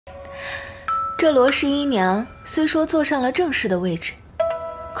这罗氏姨娘虽说坐上了正式的位置，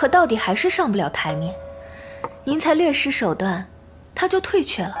可到底还是上不了台面。您才略施手段，她就退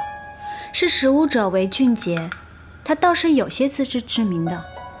却了。是使武者为俊杰，他倒是有些自知之明的。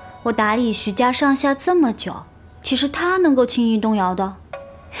我打理徐家上下这么久，岂是他能够轻易动摇的？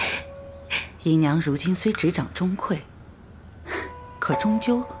姨娘如今虽执掌钟馗，可终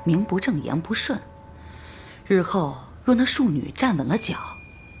究名不正言不顺，日后若那庶女站稳了脚，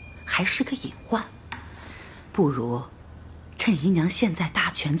还是个隐患。不如趁姨娘现在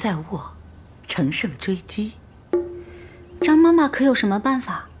大权在握，乘胜追击。张妈妈可有什么办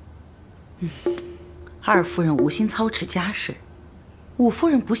法？二夫人无心操持家事，五夫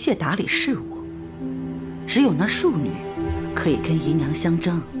人不屑打理事务，只有那庶女可以跟姨娘相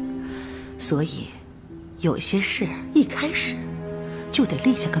争，所以有些事一开始就得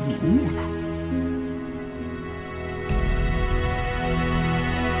立下个名目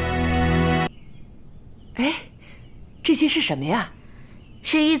来。哎，这些是什么呀？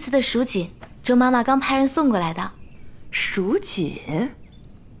是御赐的蜀锦，周妈妈刚派人送过来的。蜀锦？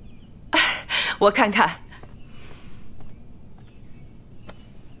我看看。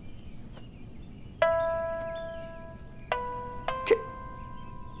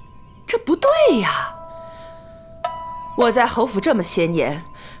这不对呀！我在侯府这么些年，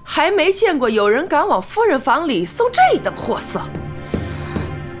还没见过有人敢往夫人房里送这等货色。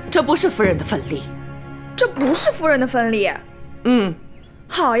这不是夫人的份例。这不是夫人的份例。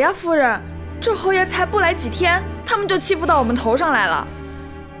好呀，夫人，这侯爷才不来几天，他们就欺负到我们头上来了。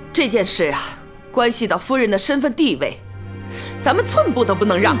这件事啊，关系到夫人的身份地位，咱们寸步都不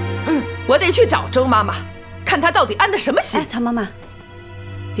能让。我得去找周妈妈，看她到底安的什么心。哎，唐妈妈，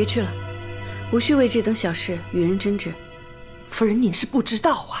别去了，无需为这等小事与人争执。夫人，您是不知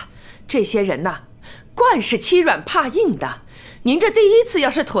道啊，这些人呐，惯是欺软怕硬的。您这第一次要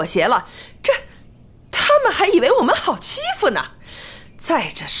是妥协了，他们还以为我们好欺负呢。再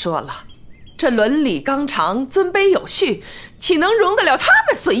者说了，这伦理纲常、尊卑有序，岂能容得了他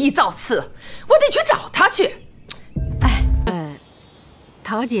们随意造次？我得去找他去。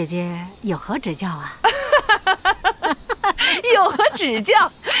陶姐姐有何指教啊？有何指教？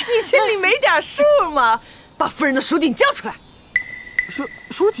你心里没点数吗？把夫人的蜀锦交出来！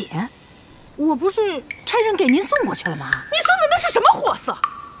蜀锦？我不是差人给您送过去了吗？你送的那是什么货色？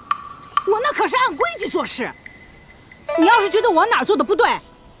我那可是按规矩做事。你要是觉得我哪儿做的不对，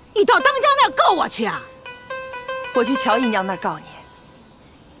你到当家那儿告我去啊！我去乔姨娘那儿告你，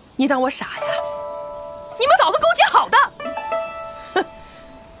你当我傻呀？你们早都勾结好的！哼，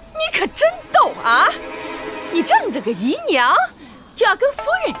你可真逗啊！你正着个姨娘，就要跟夫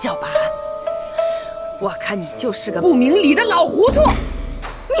人叫板？我看你就是个不明理的老糊涂！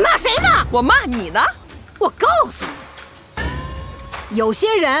你骂谁呢？我骂你呢！我告诉你，有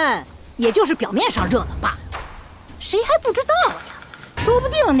些人也就是表面上热闹罢了，谁还不知道呀？说不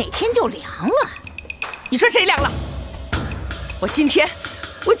定哪天就凉了。你说谁凉了？我今天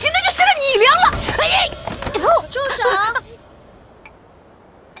就现在你凉了！住手！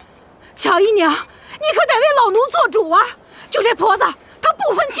乔姨娘，你可得为老奴做主啊！就这婆子，她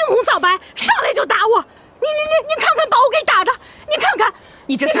不分青红皂白，上来就打我。你看看把我给打的，你看看，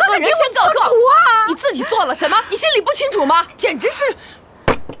你这是恶人先告状啊！你自己做了什么？你心里不清楚吗？简直是！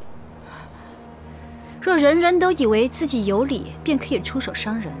若人人都以为自己有理便可以出手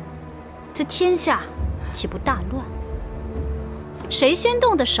伤人，这天下岂不大乱？谁先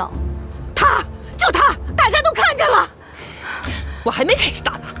动的手？他，就他，大家都看见了。我还没开始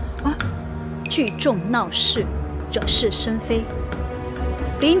打呢。聚众闹事，惹是生非，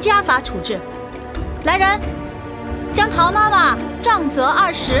临家法处置。来人，将陶妈妈杖责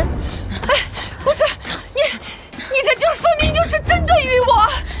20。哎，不是你这就分明就是针对于我！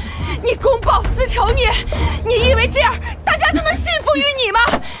你公报私仇，你以为这样大家都能信服于你吗？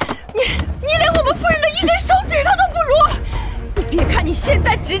你连我们夫人的一根手指头都不如！你别看你现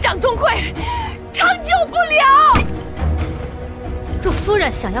在执掌钟馗，长久不了。若夫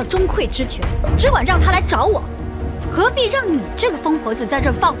人想要钟馗之权，只管让他来找我，何必让你这个疯婆子在这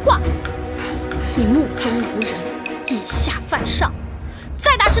儿放话？你目中无人，以下犯上，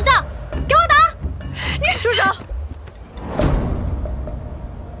再打10仗，给我打！你住手！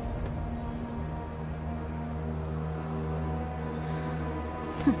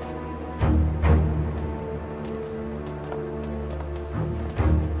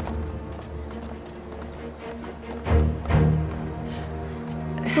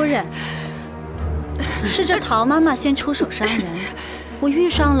夫人，是这陶妈妈先出手伤人，我遇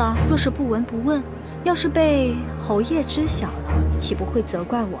上了，若是不闻不问，要是被侯爷知晓了，岂不会责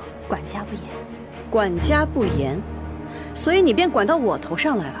怪我管家不严？管家不严，所以你便管到我头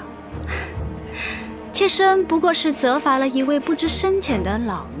上来了。妾身不过是责罚了一位不知深浅的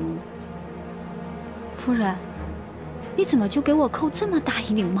老奴。夫人，你怎么就给我扣这么大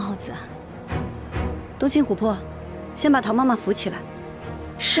一顶帽子啊？都进琥珀，先把陶妈妈扶起来。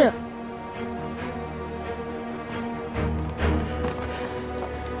是。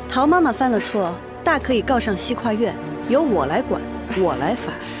陶妈妈犯了错，大可以告上西跨院，由我来管，我来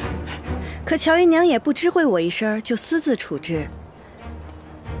罚。可乔姨娘也不知会我一声，就私自处置，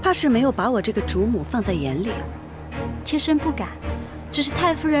怕是没有把我这个主母放在眼里。妾身不敢，只是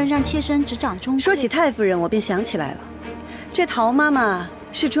太夫人让妾身执掌中。说起太夫人，我便想起来了，这陶妈妈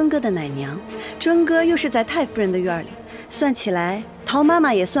是尊哥的奶娘，尊哥又是在太夫人的院里，算起来，陶妈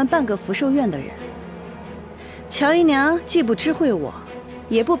妈也算半个福寿院的人。乔姨娘既不知会我，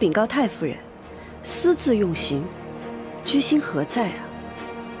也不禀告太夫人，私自用刑，居心何在啊？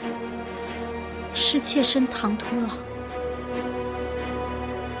是妾身唐突了。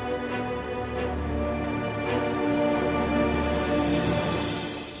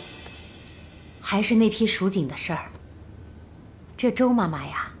还是那批蜀锦的事儿。这周妈妈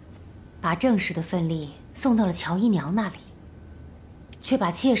呀，把正室的份例送到了乔姨娘那里，却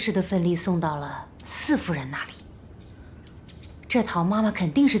把妾室的份例送到了四夫人那里。这陶妈妈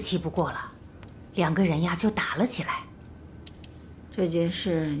肯定是气不过了，两个人呀就打了起来。这件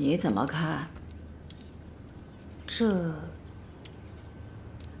事你怎么看？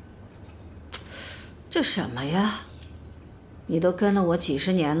这什么呀？你都跟了我几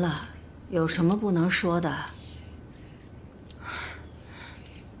十年了，有什么不能说的？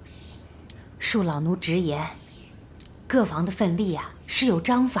恕老奴直言，各房的份例呀是有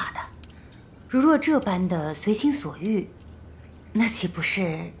章法的，如若这般的随心所欲，那岂不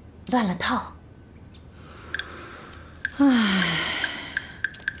是乱了套？唉，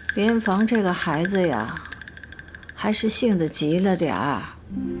莲房这个孩子呀，还是性子急了点儿。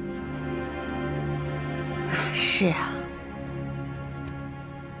是啊。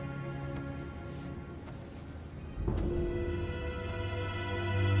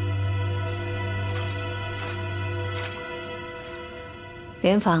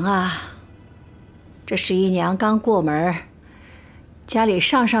莲房啊，这11娘刚过门，家里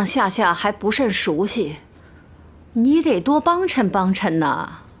上上下下还不甚熟悉，你得多帮衬帮衬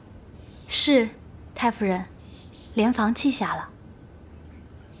呐。是，太夫人，莲房记下了。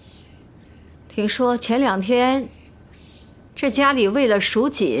听说前2天，这家里为了蜀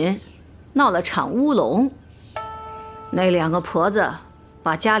锦，闹了场乌龙。那2个婆子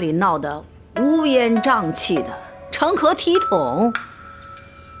把家里闹得乌烟瘴气的，成何体统？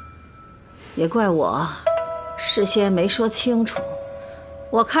也怪我事先没说清楚，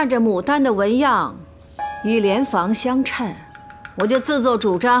我看着牡丹的纹样与莲房相称，我就自作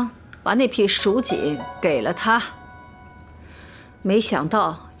主张把那批蜀锦给了他。没想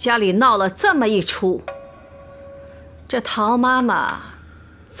到家里闹了这么一出。这陶妈妈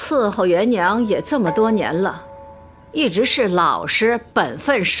伺候元娘也这么多年了，一直是老实本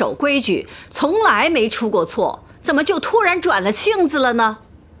分守规矩，从来没出过错，怎么就突然转了性子了呢？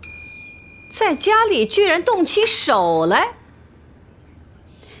在家里居然动起手来。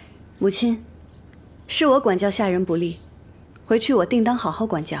母亲，是我管教下人不力，回去我定当好好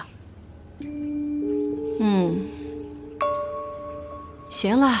管教。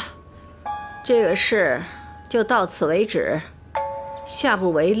行了，这个事就到此为止，下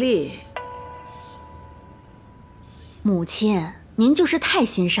不为例。母亲，您就是太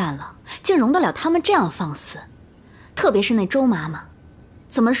心善了，竟容得了他们这样放肆。特别是那周妈妈，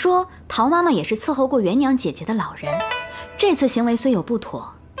怎么说，陶妈妈也是伺候过元娘姐姐的老人，这次行为虽有不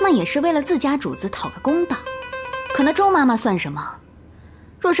妥，那也是为了自家主子讨个公道。可那周妈妈算什么？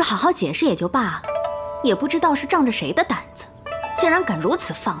若是好好解释也就罢了，也不知道是仗着谁的胆子，竟然敢如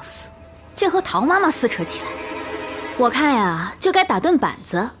此放肆，竟和陶妈妈撕扯起来。我看呀，就该打顿板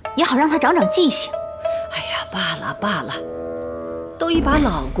子，也好让她长长记性。哎呀，罢了罢了，都一把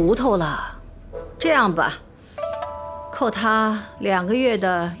老骨头了。这样吧，扣他2个月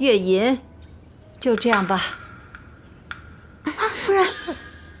的月银，就这样吧。夫人，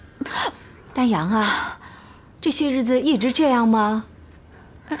丹阳啊，这些日子一直这样吗？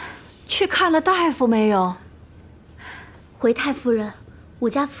去看了大夫没有？回太夫人，我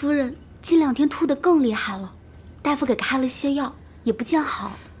家夫人近2天吐得更厉害了，大夫给开了些药，也不见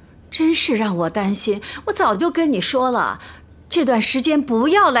好。真是让我担心，我早就跟你说了，这段时间不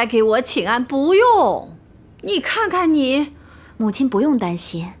要来给我请安，不用。你看看你，母亲不用担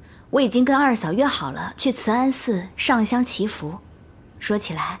心，我已经跟二嫂约好了去慈安寺上香祈福。说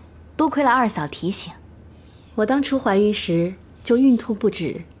起来，多亏了二嫂提醒，我当初怀孕时就孕吐不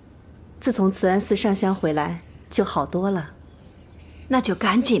止，自从慈安寺上香回来就好多了。那就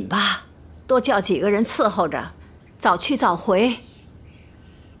赶紧吧，多叫几个人伺候着，早去早回。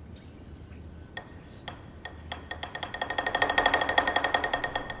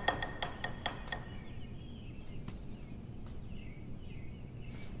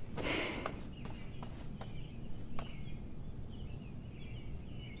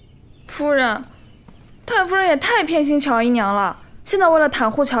夫人，太夫人也太偏心乔姨娘了。现在为了袒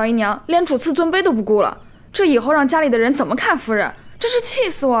护乔姨娘，连主次尊卑都不顾了。这以后让家里的人怎么看夫人？真是气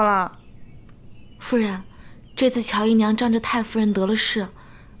死我了！夫人，这次乔姨娘仗着太夫人得了势，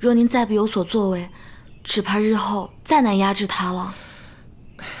若您再不有所作为，只怕日后再难压制她了。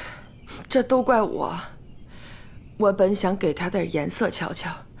这都怪我，我本想给她点颜色瞧瞧，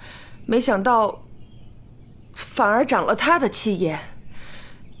没想到反而长了她的气焰。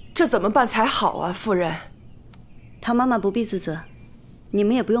这怎么办才好啊，夫人？唐妈妈不必自责，你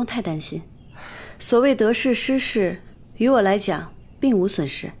们也不用太担心。所谓得势失势，于我来讲并无损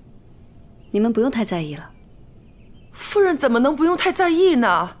失，你们不用太在意了。夫人怎么能不用太在意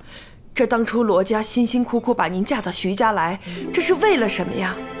呢？这当初罗家辛辛苦苦把您嫁到徐家来，这是为了什么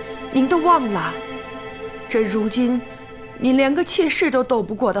呀？您都忘了？这如今您连个妾室都斗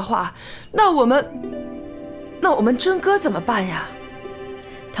不过的话，那我们真哥怎么办呀？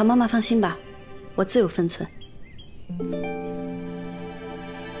唐妈妈放心吧，我自有分寸。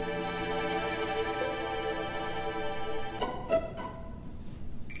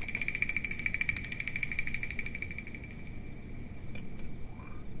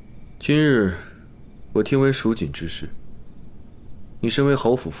今日我听闻蜀锦之事，你身为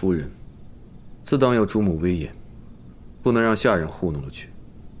侯府夫人，自当要主母威严，不能让下人糊弄了去。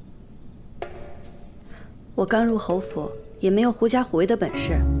我刚入侯府，也没有狐假虎威的本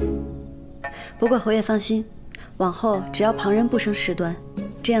事。不过侯爷放心，往后只要旁人不生事端，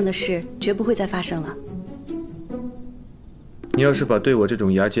这样的事绝不会再发生了。你要是把对我这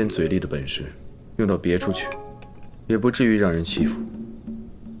种牙尖嘴利的本事用到别处去，也不至于让人欺负。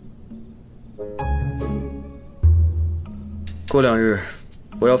过2日，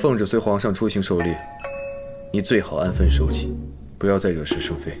我要奉旨随皇上出行狩猎，你最好安分守己，不要再惹是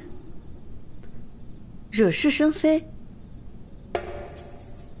生非。惹是生非？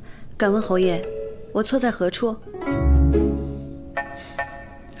敢问侯爷，我错在何处？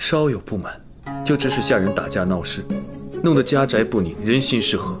稍有不满，就指使下人打架闹事，弄得家宅不宁，人心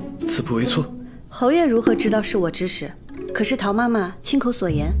失和，此不为错。侯爷如何知道是我指使？可是陶妈妈亲口所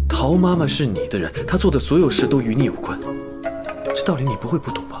言。陶妈妈是你的人，她做的所有事都与你有关，这道理你不会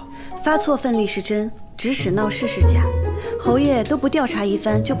不懂吧？发错奋力是真，指使闹事是假。侯爷都不调查一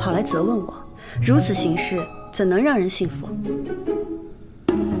番就跑来责问我，如此行事怎能让人信服？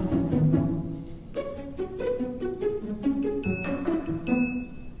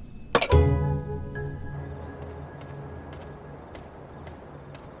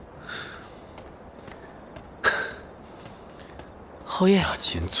侯爷，牙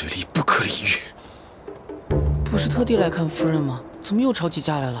尖嘴利，不可理喻。不是特地来看夫人吗？怎么又吵起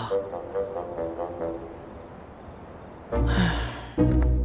架来了？唉。